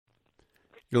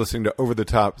You're listening to Over the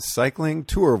Top Cycling,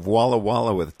 tour of Walla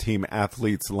Walla with Team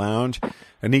Athletes Lounge.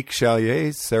 Anik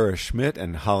Chalier, Sarah Schmidt,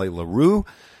 and Holly LaRue.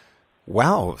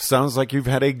 Wow, sounds like you've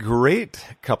had a great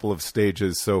couple of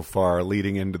stages so far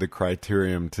leading into the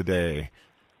criterium today.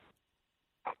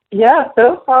 Yeah,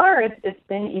 so far it's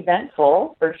been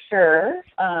eventful for sure.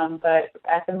 But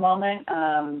at the moment,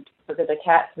 the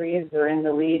Cat 3s are in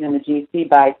the lead in the GC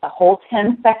by a whole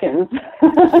 10 seconds.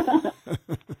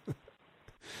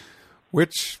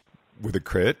 Which, with a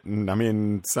crit,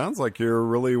 sounds like you're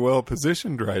really well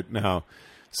positioned right now.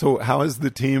 So how is the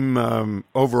team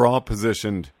overall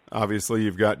positioned? Obviously,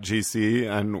 you've got GC,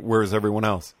 and where's everyone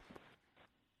else?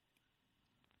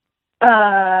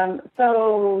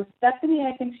 So Stephanie,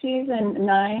 I think she's in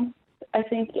ninth, I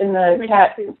think, in the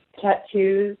Cat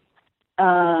 2s.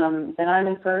 Then I'm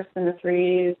in first in the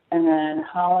 3s, and then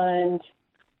Holland,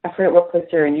 I forget what place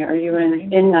you're in. Are you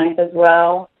in ninth as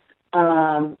well?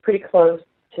 Pretty close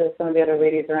to some of the other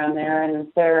ladies around there, and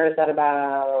then Sarah's at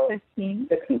about 15.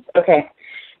 Okay.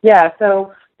 Yeah,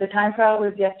 so the time trial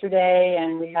was yesterday,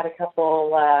 and we had a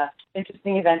couple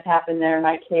interesting events happen there.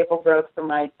 My cable broke on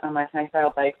my time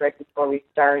trial bike right before we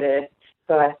started,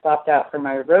 so I swapped out for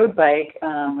my road bike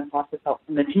with lots of help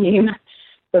from the team.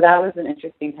 So that was an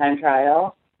interesting time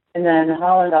trial. And then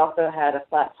Holland also had a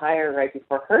flat tire right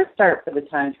before her start for the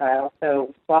time trial,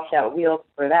 so swapped out wheels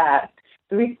for that.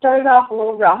 So we started off a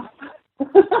little rough,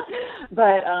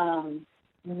 but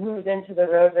moved into the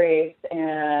road race,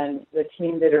 and the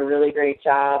team did a really great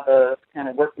job of kind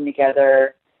of working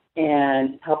together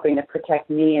and helping to protect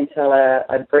me until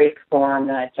a brake formed,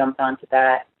 and I jumped onto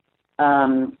that.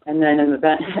 And then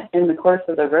in the course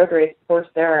of the road race, of course,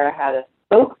 there I had a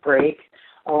spoke brake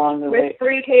along the way. With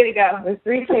 3K to go. With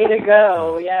 3K to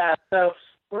go, yeah. So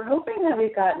we're hoping that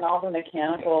we've gotten all the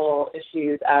mechanical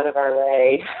issues out of our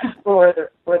way for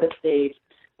the stage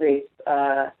race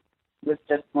with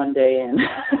just one day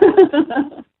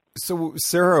in. So,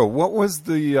 Sarah, what was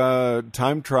the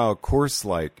time trial course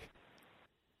like?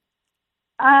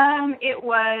 It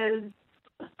was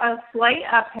a slight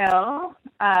uphill,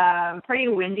 pretty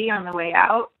windy on the way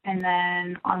out, and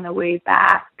then on the way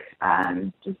back,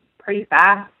 just pretty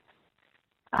fast.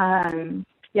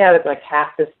 Yeah, it was like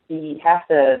half the speed, half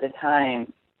the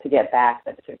time to get back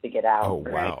that it took to get out. Oh,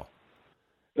 wow.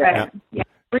 Right. Now, yeah.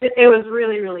 It was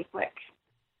really, really quick.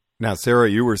 Now, Sarah,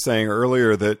 you were saying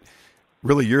earlier that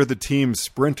really you're the team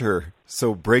sprinter.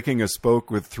 So breaking a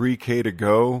spoke with 3K to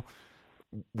go,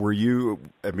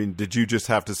 did you just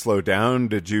have to slow down?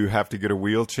 Did you have to get a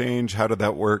wheel change? How did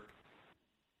that work?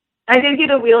 I did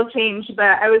get a wheel change, but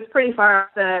I was pretty far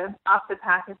off the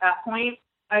pack at that point.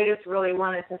 I just really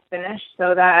wanted to finish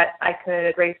so that I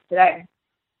could race today.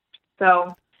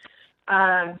 So,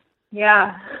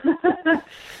 yeah.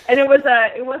 And it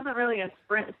wasn't really a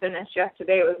sprint finish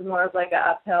yesterday. It was more of like an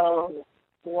uphill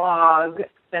log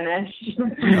finish,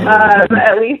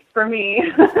 at least for me.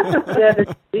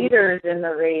 The leaders in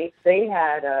the race, they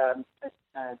had a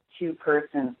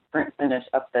two-person sprint finish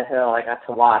up the hill. I got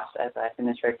to watch as I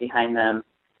finished right behind them.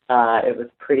 It was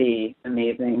pretty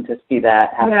amazing to see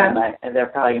that happen. Yeah. And they're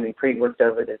probably going to be pretty worked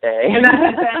over today. And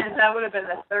that would have been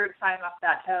the third time up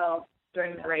that hill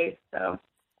during the race, so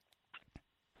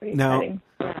pretty exciting.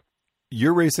 Now,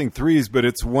 you're racing 3s, but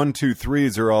it's 1, 2,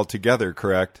 3s are all together,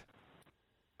 correct?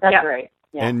 That's right.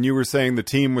 Yeah. And you were saying the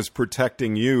team was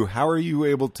protecting you. How are you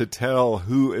able to tell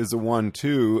who is a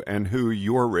 1-2 and who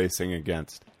you're racing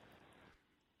against?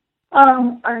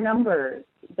 Our numbers.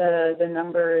 The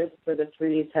numbers for the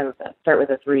 3s start with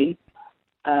a 3,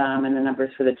 and the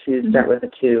numbers for the 2s start with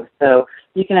a 2. So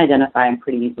you can identify them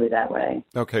pretty easily that way.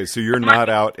 Okay, so you're not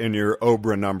out in your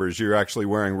OBRA numbers. You're actually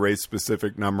wearing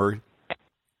race-specific number?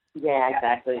 Yeah,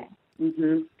 exactly.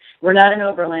 Mm-hmm. We're not in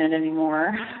Overland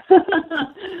anymore.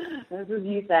 This is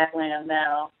USAC land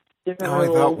now. Different rules.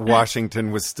 I thought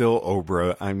Washington was still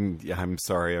OBRA. I'm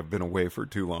sorry, I've been away for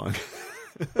too long.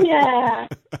 Yeah.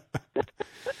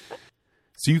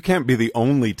 So you can't be the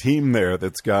only team there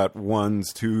that's got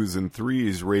 1s, 2s, and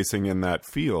 3s racing in that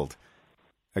field.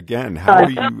 Again, how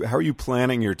are you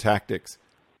planning your tactics?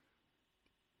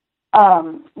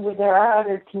 Well, there are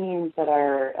other teams that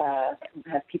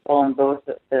have people in both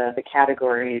the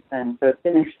categories, and so it's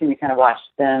been interesting to kind of watch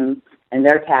them and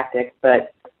their tactics.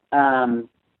 But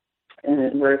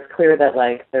where it's clear that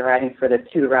like they're riding for the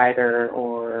 2 rider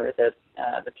or the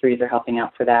 3s are helping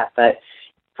out for that. But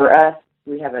for us,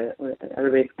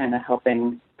 everybody's kind of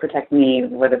helping protect me,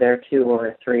 whether they're a 2 or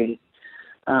a 3.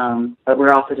 But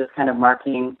we're also just kind of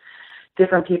marking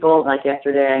different people. Like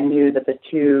yesterday, I knew that the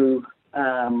 2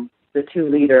 the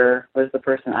 2-liter was the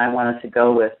person I wanted to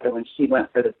go with. So when she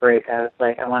went for the break, I was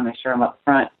like, I want to make sure I'm up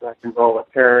front so I can roll with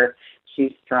her.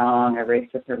 She's strong. I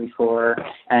raced with her before,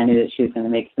 and I knew that she was going to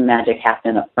make some magic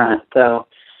happen up front. So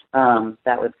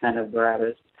that was kind of where I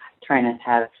was trying to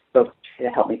have folks try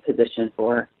to help me position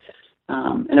for.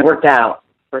 And it worked out,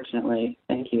 fortunately.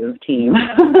 Thank you, team,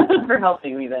 for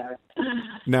helping me there.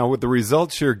 Now, with the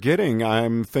results you're getting,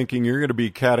 I'm thinking you're going to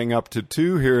be catting up to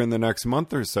 2 here in the next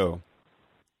month or so.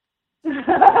 I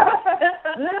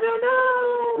don't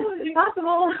know. It's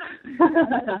possible.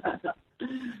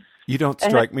 You don't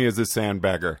strike me as a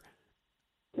sandbagger.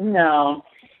 No.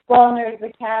 Well, and there's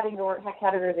the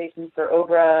categorization for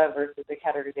OBRA versus the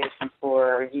categorization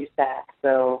for USAC.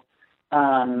 So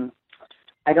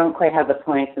I don't quite have the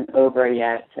points in OBRA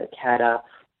yet to CAT up,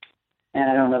 and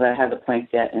I don't know that I have the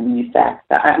points yet in USAC.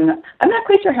 I'm not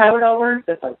quite sure how it all works,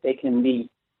 if like they can be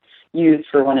used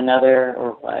for one another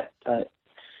or what, but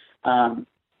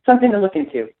something to look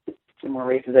into. The more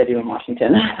races I do in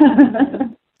Washington.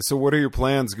 So what are your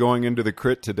plans going into the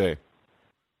crit today?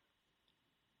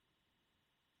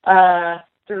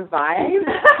 Survive.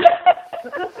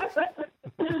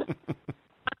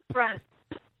 Front.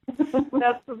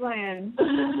 That's the plan.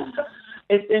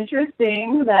 It's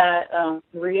interesting that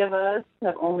 3 of us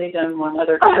have only done one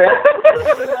other crit.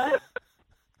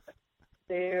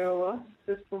 So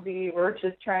we're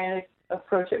just trying to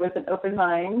approach it with an open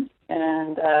mind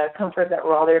and comfort that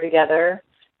we're all there together,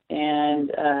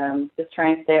 and just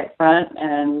try and stay up front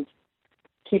and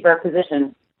keep our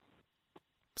position.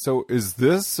 So is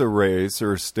this a race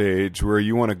or a stage where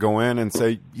you want to go in and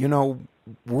say, you know,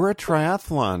 we're a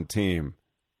triathlon team?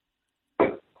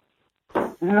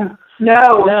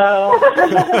 No.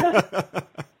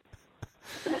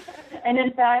 And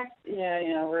in fact,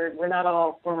 we're not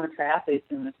all former triathletes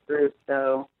in this group,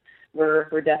 so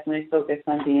we're definitely focused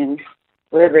on being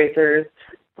road racers.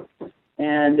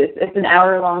 And it's an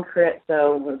hour-long crit,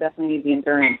 so we'll definitely need the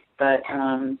endurance. But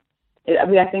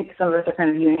I think some of us are kind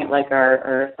of viewing it like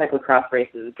our cyclocross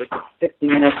races, with 60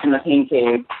 minutes in the pain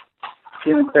cave,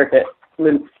 doing circuit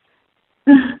loops.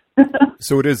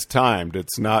 So it is timed.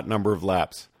 It's not number of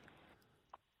laps.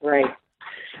 Right.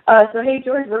 So, hey,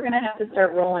 George, we're going to have to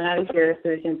start rolling out of here so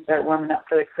we can start warming up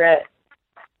for the crit.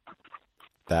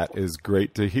 That is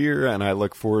great to hear, and I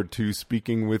look forward to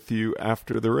speaking with you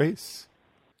after the race.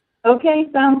 Okay,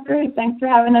 sounds great. Thanks for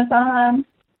having us on.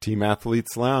 Team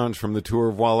Athletes Lounge from the tour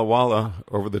of Walla Walla,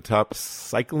 over the top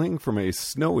cycling from a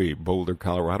snowy Boulder,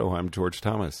 Colorado. I'm George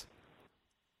Thomas.